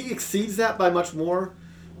 if he exceeds that by much more,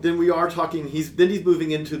 then we are talking. He's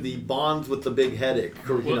moving into the Bonds with the big headache.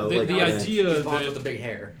 The idea He's Bonds that with the big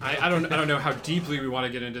hair. I don't know how deeply we want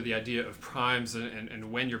to get into the idea of primes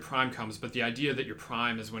and when your prime comes, but the idea that your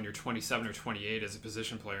prime is when you're 27 or 28 as a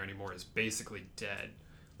position player anymore is basically dead.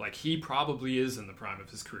 Like he probably is in the prime of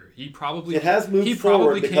his career. He probably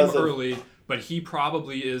came early, but he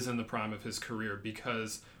probably is in the prime of his career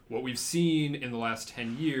because what we've seen in the last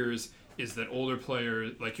 10 years is that older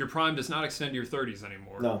players, like your prime does not extend to your 30s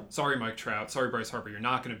anymore. No. Sorry, Mike Trout. Sorry, Bryce Harper. You're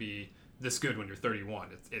not going to be this good when you're 31.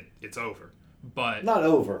 It's over. But not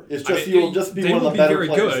over. It's just you'll just be one of the better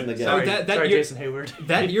players in the game. Sorry, Jason Hayward.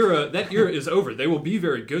 that era is over. They will be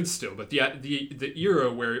very good still, but the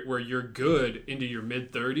era where you're good into your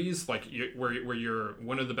mid 30s, like where you're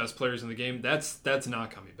one of the best players in the game, that's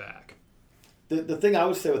not coming back. The thing I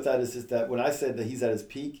would say with that is that when I said that he's at his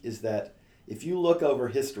peak is that if you look over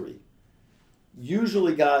history,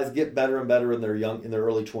 usually guys get better and better in their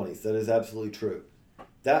early 20s. That is absolutely true.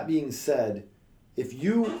 That being said, if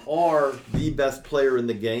you are the best player in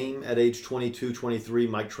the game at age 22, 23,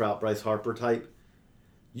 Mike Trout, Bryce Harper type,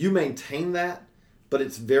 you maintain that, but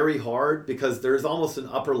it's very hard because there's almost an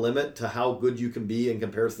upper limit to how good you can be in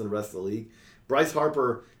comparison to the rest of the league. Bryce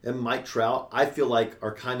Harper and Mike Trout, I feel like,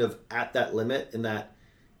 are kind of at that limit in that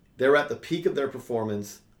they're at the peak of their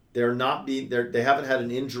performance. They haven't had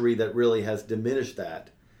an injury that really has diminished that.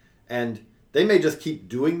 And they may just keep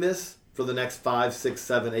doing this for the next 5, 6,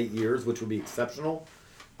 7, 8 years, which would be exceptional.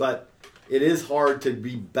 But it is hard to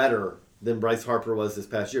be better than Bryce Harper was this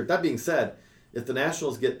past year. That being said, if the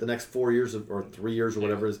Nationals get the next 4 years or 3 years or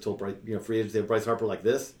whatever it is till free agency of Bryce Harper like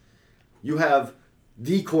this, you have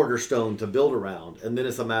the cornerstone to build around. And then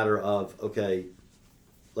it's a matter of, okay,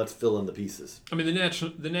 let's fill in the pieces. I mean,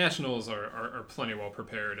 the Nationals are plenty well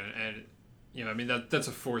prepared, and I mean that's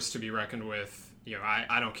a force to be reckoned with.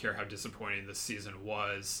 I don't care how disappointing this season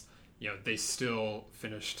was. They still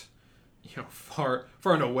finished, far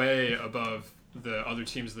and away above the other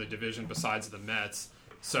teams of the division besides the Mets.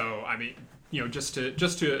 So I mean, just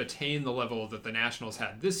to attain the level that the Nationals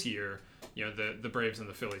had this year, the Braves and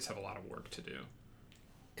the Phillies have a lot of work to do.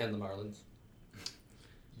 And the Marlins.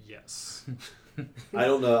 Yes. I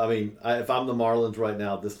don't know. I mean, if I'm the Marlins right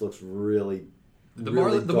now, this looks really The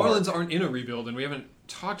really Marlins aren't in a rebuild, and we haven't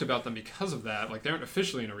talked about them because of that. Like, they aren't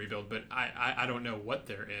officially in a rebuild, but I don't know what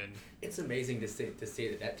they're in. It's amazing to say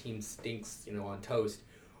that team stinks, on toast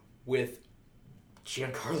with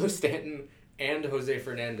Giancarlo Stanton and Jose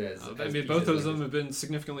Fernandez. I mean, both of them have been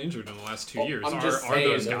significantly injured in the last 2 years. Are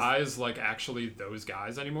those guys actually those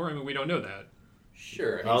guys anymore? I mean, we don't know that.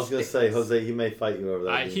 Sure. I was going to say, Jose, he may fight you over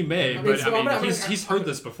that. He may, he's heard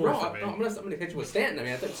this before for me. I'm going to catch you with Stanton. I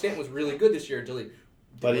mean, I thought Stanton was really good this year until he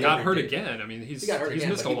got hurt again. I mean, he's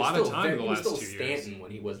missed a lot of time in the last 2 years. Stanton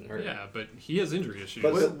when he wasn't hurt. Yeah, but he has injury issues.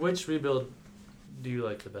 But which rebuild do you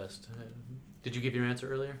like the best? Did you give your answer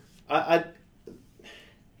earlier? Let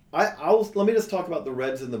me just talk about the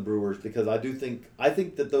Reds and the Brewers because I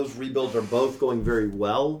think that those rebuilds are both going very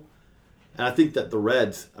well. And I think that the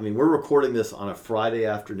Reds, I mean, we're recording this on a Friday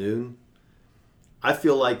afternoon. I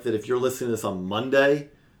feel like that if you're listening to this on Monday,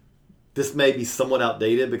 this may be somewhat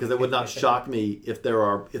outdated because it would not shock me if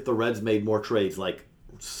the Reds made more trades like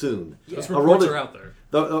soon. Those reports are out there.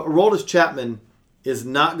 Aroldis Chapman is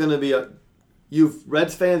not going to be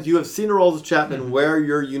Reds fans, you have seen Aroldis Chapman wear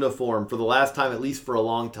your uniform for the last time, at least for a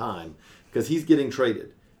long time, because he's getting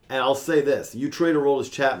traded. And I'll say this, you trade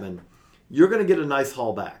Aroldis Chapman, you're going to get a nice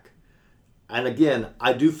haul back. And again,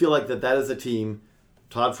 I do feel like that is a team,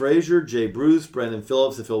 Todd Frazier, Jay Bruce, Brandon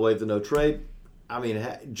Phillips, if he'll waive the no trade. I mean,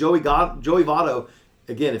 Joey Votto,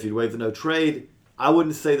 again, if he'd waive the no trade, I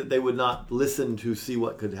wouldn't say that they would not listen to see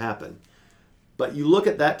what could happen. But you look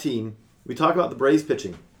at that team, we talk about the Braves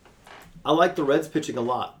pitching. I like the Reds pitching a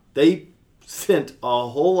lot. They sent a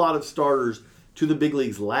whole lot of starters to the big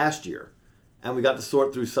leagues last year, and we got to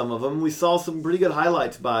sort through some of them. We saw some pretty good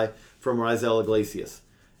highlights from Raisel Iglesias.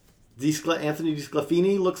 Anthony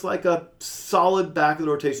DeSclafani looks like a solid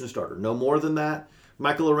back-of-the-rotation starter. No more than that.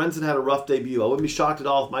 Michael Lorenzen had a rough debut. I wouldn't be shocked at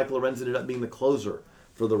all if Michael Lorenzen ended up being the closer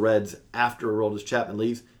for the Reds after Aroldis Chapman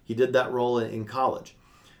leaves. He did that role in college.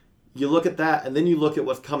 You look at that, and then you look at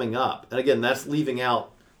what's coming up. And again, that's leaving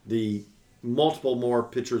out the multiple more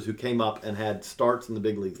pitchers who came up and had starts in the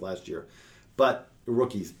big leagues last year, but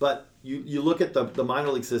rookies. But you look at the minor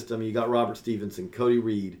league system. You got Robert Stevenson, Cody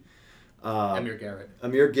Reed, Amir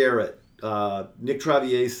Garrett, Nick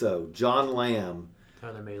Travieso, John Lamb,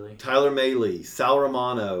 Tyler Mahle, Sal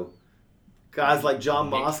Romano, guys like John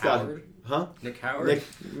Moscott. Huh? Nick Howard.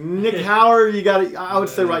 Nick Howard. I would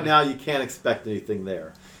say right now you can't expect anything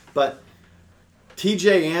there, but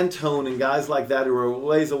TJ Antone and guys like that who are a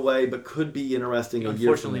ways away but could be interesting a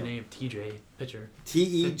year from now. Unfortunately named TJ pitcher.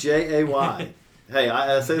 Tejay. Hey,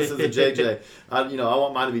 I say this as a JJ. I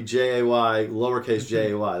want mine to be JAY, lowercase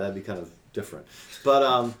JAY. That'd be kind of different.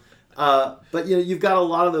 But you've got a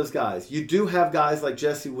lot of those guys. You do have guys like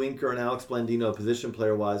Jesse Winker and Alex Blandino, position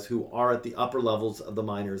player-wise, who are at the upper levels of the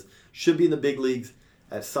minors, should be in the big leagues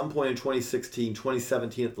at some point in 2016,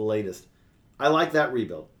 2017 at the latest. I like that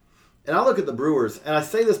rebuild. And I look at the Brewers, and I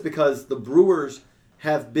say this because the Brewers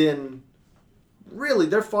have been, really,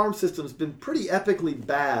 their farm system's been pretty epically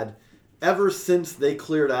bad ever since they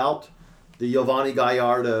cleared out the Yovani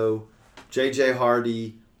Gallardo, J.J.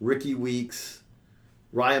 Hardy, Ricky Weeks,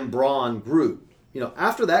 Ryan Braun group.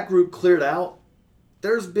 After that group cleared out,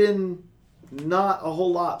 there's been not a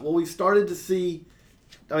whole lot. Well, we started to see,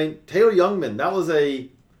 Taylor Youngman, that was a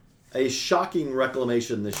shocking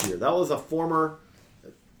reclamation this year. That was a former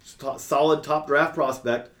solid top draft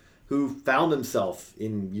prospect who found himself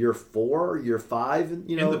in year 4, year 5, in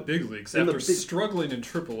the big leagues after struggling in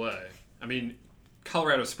AAA.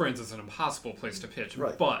 Colorado Springs is an impossible place to pitch,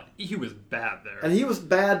 right, but he was bad there. And he was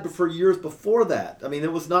bad for years before that.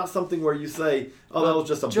 It was not something where you say, that was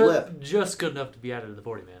just a blip. Just good enough to be added to the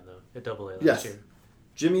 40-man, though, at AA last year.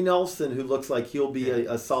 Jimmy Nelson, who looks like he'll be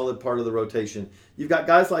a solid part of the rotation. You've got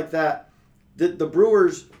guys like that. The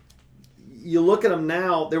Brewers, you look at them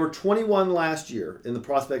now, they were 21 last year in the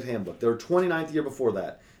prospect handbook. They were 29th the year before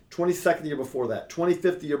that, 22nd the year before that,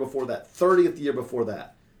 25th the year before that, 30th the year before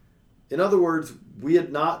that. In other words, we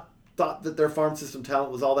had not thought that their farm system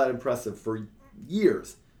talent was all that impressive for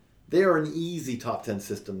years. They are an easy top 10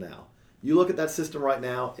 system now. You look at that system right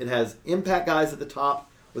now, it has impact guys at the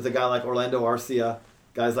top with a guy like Orlando Arcia,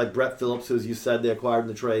 guys like Brett Phillips, who, as you said, they acquired in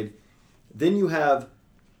the trade. Then you have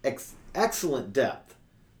excellent depth.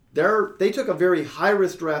 They took a very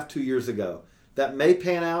high-risk draft 2 years ago that may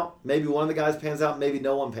pan out. Maybe one of the guys pans out. Maybe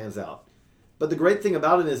no one pans out. But the great thing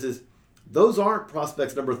about it is those aren't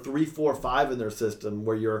prospects number 3, 4, 5 in their system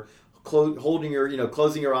where you're closing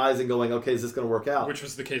your eyes and going, okay, is this going to work out? Which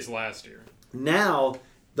was the case last year. Now,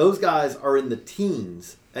 those guys are in the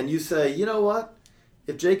teens, and you say, you know what?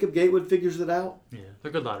 If Jacob Gatewood figures it out,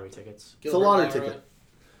 they're good lottery tickets. It's a lottery ticket.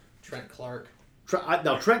 Trent Clark.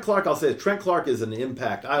 Now, Trent Clark, I'll say, Trent Clark is an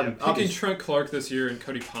impact. Picking Trent Clark this year and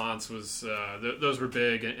Cody Ponce was those were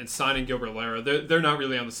big, and signing Gilbert Lara, they're not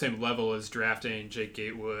really on the same level as drafting Jake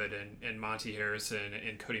Gatewood and Monty Harrison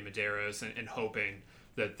and Cody Medeiros and hoping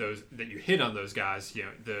that you hit on those guys.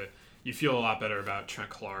 You feel a lot better about Trent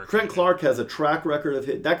Clark. Trent Clark has a track record of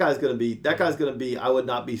hit. That guy's going to be. I would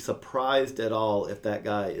not be surprised at all if that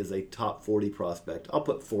guy is a top 40 prospect. I'll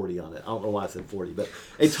put 40 on it. I don't know why I said 40, but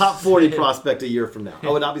a top 40 prospect a year from now. I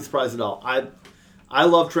would not be surprised at all. I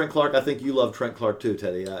love Trent Clark. I think you love Trent Clark too,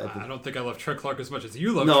 Teddy. I don't think I love Trent Clark as much as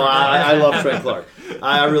you love. No, Trent Clark. I love Trent Clark.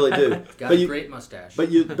 I really do. Got a great mustache. But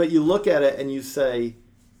you look at it and you say,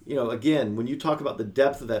 again, when you talk about the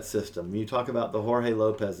depth of that system, when you talk about the Jorge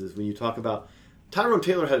Lopez's, when you talk about Tyrone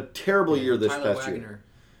Taylor had a terrible year this past year.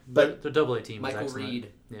 But the AA team Michael was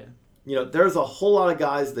Reed. Yeah. There's a whole lot of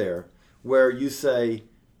guys there where you say,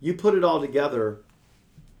 you put it all together.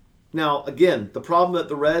 Now, again, the problem that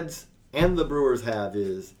the Reds and the Brewers have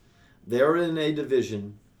is they're in a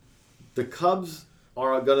division. The Cubs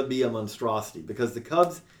are going to be a monstrosity because the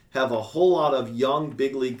Cubs have a whole lot of young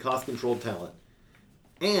big league cost-controlled talent.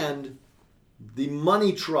 And the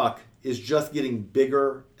money truck is just getting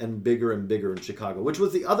bigger and bigger and bigger in Chicago, which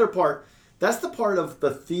was the other part. That's the part of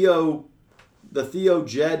the Theo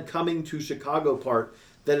Jed coming to Chicago part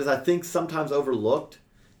that is, I think, sometimes overlooked,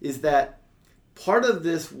 is that part of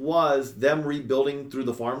this was them rebuilding through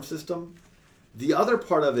the farm system. The other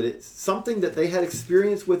part of it is something that they had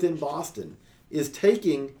experience with in Boston, is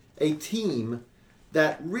taking a team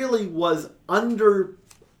that really was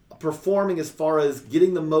underperforming as far as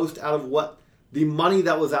getting the most out of what the money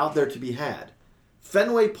that was out there to be had.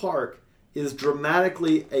 Fenway Park is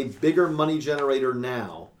dramatically a bigger money generator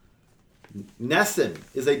now. Nesson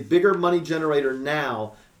is a bigger money generator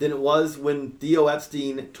now than it was when Theo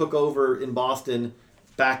Epstein took over in Boston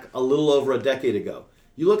back a little over a decade ago.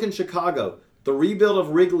 You look in Chicago, the rebuild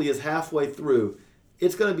of Wrigley is halfway through.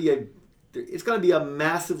 It's going to be a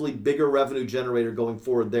massively bigger revenue generator going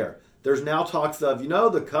forward there. There's now talks of,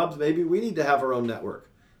 the Cubs, maybe we need to have our own network.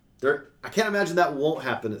 I can't imagine that won't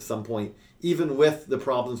happen at some point, even with the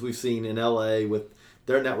problems we've seen in LA with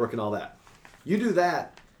their network and all that. You do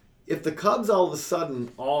that, if the Cubs all of a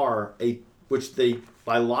sudden are which they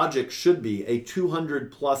by logic should be, a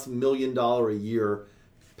 $200+ million a year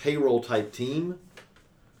payroll type team,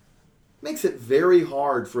 makes it very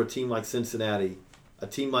hard for a team like Cincinnati, a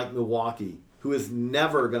team like Milwaukee, who is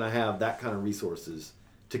never going to have that kind of resources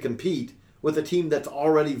to compete with a team that's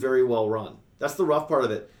already very well run. That's the rough part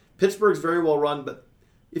of it. Pittsburgh's very well run, but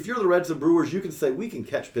if you're the Reds and Brewers, you can say we can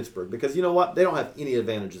catch Pittsburgh because you know what? They don't have any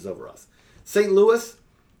advantages over us. St. Louis,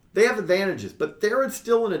 they have advantages, but they're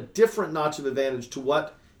still in a different notch of advantage to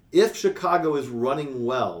what if Chicago is running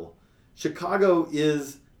well. Chicago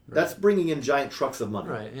is, that's bringing in giant trucks of money.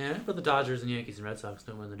 Right, yeah, but the Dodgers and Yankees and Red Sox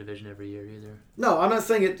don't win the division every year either. No, I'm not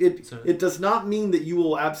saying it does not mean that you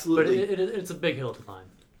will absolutely... But it's a big hill to climb.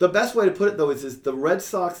 The best way to put it, though, is the Red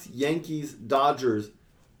Sox, Yankees, Dodgers,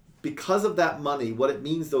 because of that money, what it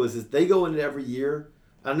means, though, is they go in it every year.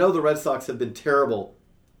 I know the Red Sox have been terrible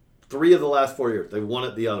 3 of the last 4 years. They won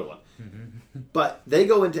it the other one. But they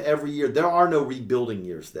go into every year. There are no rebuilding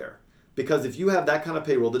years there. Because if you have that kind of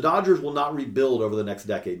payroll, the Dodgers will not rebuild over the next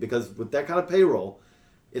decade. Because with that kind of payroll,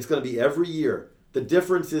 it's going to be every year. The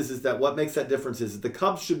difference is that what makes that difference is the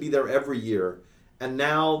Cubs should be there every year. And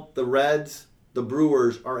now the Reds, the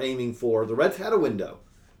Brewers are aiming for... The Reds had a window.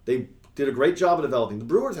 They did a great job of developing. The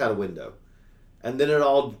Brewers had a window. And then it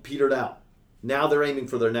all petered out. Now they're aiming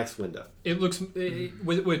for their next window. What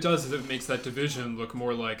it does is it makes that division look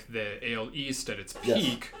more like the AL East at its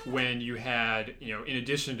peak, when you had, in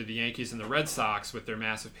addition to the Yankees and the Red Sox with their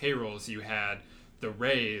massive payrolls, you had the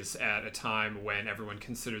Rays at a time when everyone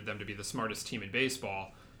considered them to be the smartest team in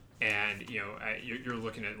baseball. And, you're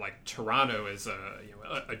looking at like Toronto as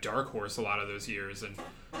a dark horse a lot of those years. And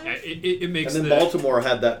it makes... And then Baltimore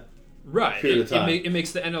had that... Right. It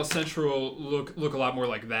makes the NL Central look a lot more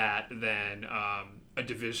like that than a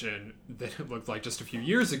division that it looked like just a few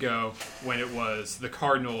years ago when it was the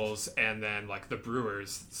Cardinals and then like the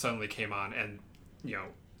Brewers suddenly came on and,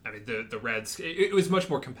 the Reds, it was much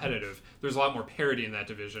more competitive. There's a lot more parity in that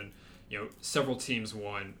division. Several teams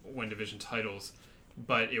won division titles,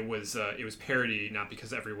 but it was parity not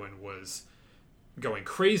because everyone was going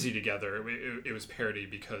crazy together. It was parity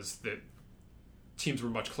because the teams were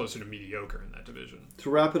much closer to mediocre in that division.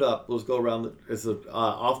 To wrap it up, let's go around. It's an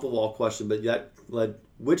off-the-wall question, but yet,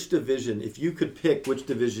 which division, if you could pick which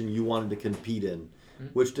division you wanted to compete in,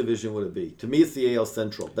 which division would it be? To me, it's the AL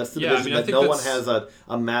Central. That's the division that no one has a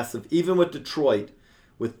massive, even with Detroit,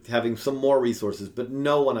 with having some more resources, but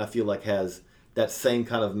no one, I feel like, has that same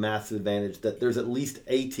kind of massive advantage that there's at least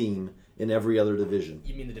a team in every other division.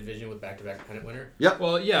 You mean the division with back-to-back pennant winner? Yep.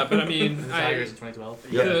 Well, yeah, but I mean... the Tigers in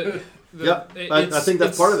 2012. Yep. I think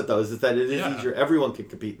that's part of it, though, is that it is easier. Everyone can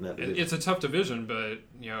compete in that division. It's a tough division, but,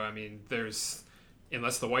 there's...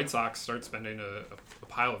 Unless the White Sox start spending a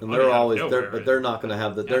pile of money they're out always of nowhere, but they're not going to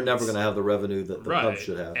have they're never going to have the revenue that the Cubs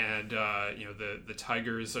should have. And the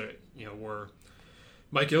Tigers were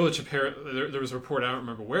Mike Ilitch, apparently there was a report, I don't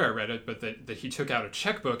remember where I read it, but that he took out a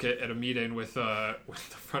checkbook at a meeting with the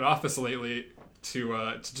front office lately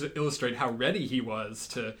to illustrate how ready he was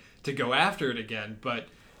to go after it again. But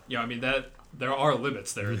that there are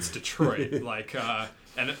limits there. It's Detroit, and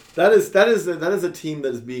that is a team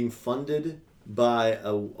that is being funded by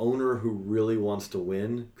an owner who really wants to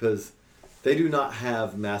win, because they do not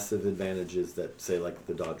have massive advantages that, say, like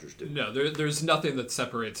the Dodgers do. No, there's nothing that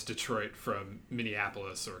separates Detroit from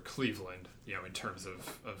Minneapolis or Cleveland, in terms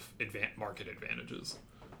of market advantages.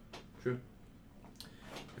 True.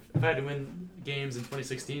 If I had to win games in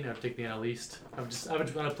 2016, I would take the NL East. I would just want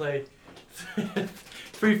to play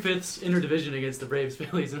 3/5 interdivision against the Braves,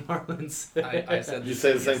 Phillies, and Marlins. I said You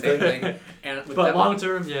say the same thing? And with But that, long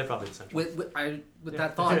term, yeah, probably the Central. with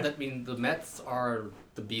that thought, that mean the Mets are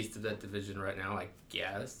the beast of that division right now, I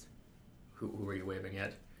guess. Who are you waving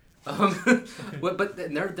at? But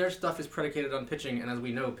their stuff is predicated on pitching, and as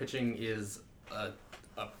we know, pitching is a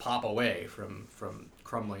pop away from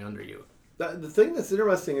crumbling under you. The thing that's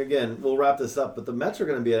interesting, again, we'll wrap this up, but the Mets are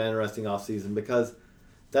going to be an interesting offseason because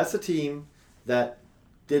that's a team that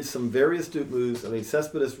did some very astute moves. I mean,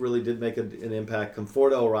 Cespedes really did make an impact.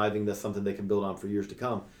 Conforto arriving, that's something they can build on for years to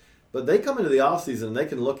come. But they come into the offseason and they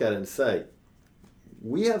can look at it and say,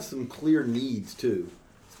 we have some clear needs too.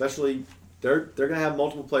 Especially, they're going to have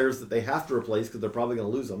multiple players that they have to replace because they're probably going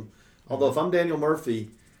to lose them. Although if I'm Daniel Murphy,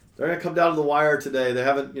 they're going to come down to the wire today. They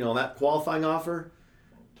haven't, that qualifying offer.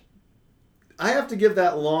 I have to give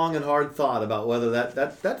that long and hard thought about whether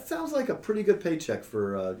that sounds like a pretty good paycheck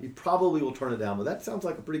for. You probably will turn it down, but that sounds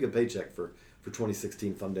like a pretty good paycheck for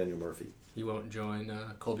 2016 if I'm Daniel Murphy. He won't join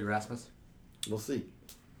Colby Rasmus. We'll see.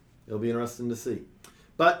 It'll be interesting to see.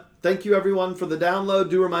 But thank you everyone for the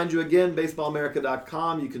download. Do remind you again,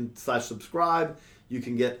 baseballamerica.com. You can /subscribe. You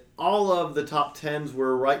can get all of the top 10s.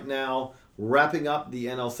 We're right now wrapping up the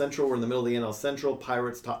NL Central. We're in the middle of the NL Central.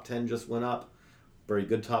 Pirates top 10 just went up. Very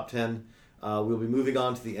good top 10. We'll be moving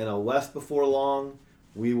on to the NL West before long.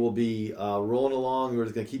 We will be rolling along. We're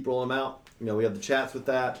just going to keep rolling them out. We have the chats with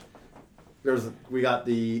that. We got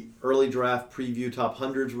the early draft preview top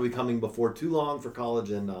 100s will be coming before too long for college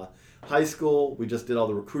and high school. We just did all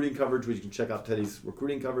the recruiting coverage, which you can check out Teddy's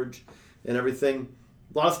recruiting coverage and everything.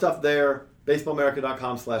 A lot of stuff there.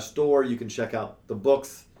 BaseballAmerica.com/store. You can check out the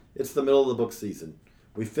books. It's the middle of the book season.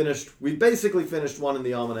 We basically finished one in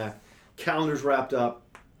the almanac. Calendar's wrapped up.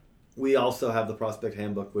 We also have the Prospect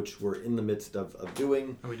Handbook, which we're in the midst of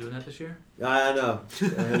doing. Are we doing that this year? I know.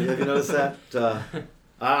 Have you noticed that?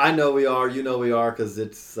 I know we are. You know we are because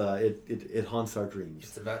it haunts our dreams.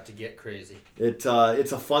 It's about to get crazy. It's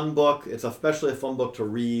a fun book. It's especially a fun book to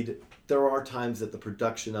read. There are times that the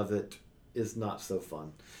production of it is not so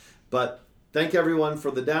fun. But thank everyone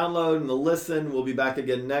for the download and the listen. We'll be back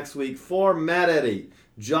again next week. For Matt Eddy,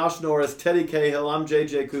 Josh Norris, Teddy Cahill, I'm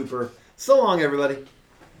JJ Cooper. So long, everybody.